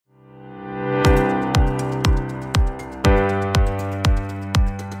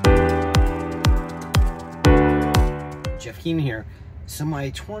Keen here. So my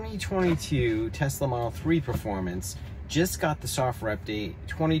 2022 Tesla Model 3 Performance just got the software update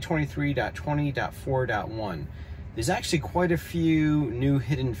 2023.20.4.1. There's actually quite a few new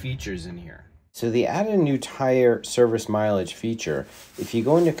hidden features in here. So they added a new tire service mileage feature. If you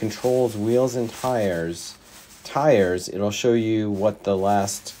go into controls, wheels and tires, it'll show you what the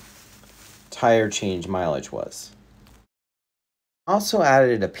last tire change mileage was. Also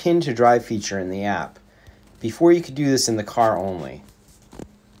added a pin to drive feature in the app. Before you could do this in the car only.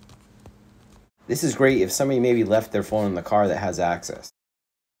 This is great if somebody maybe left their phone in the car that has access.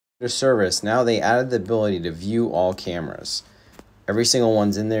 Tire Service, now they added the ability to view all cameras. Every single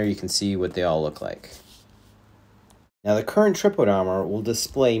one's in there, you can see what they all look like. Now the current trip odometer will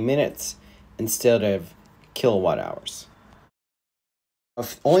display minutes instead of kilowatt hours.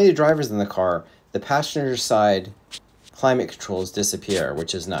 If only the driver's in the car, the passenger side climate controls disappear,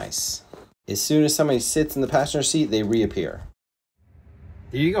 which is nice. As soon as somebody sits in the passenger seat, they reappear.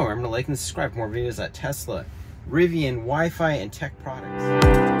 There you go. Remember to like and subscribe for more videos at Tesla, Rivian, Wi-Fi, and tech products.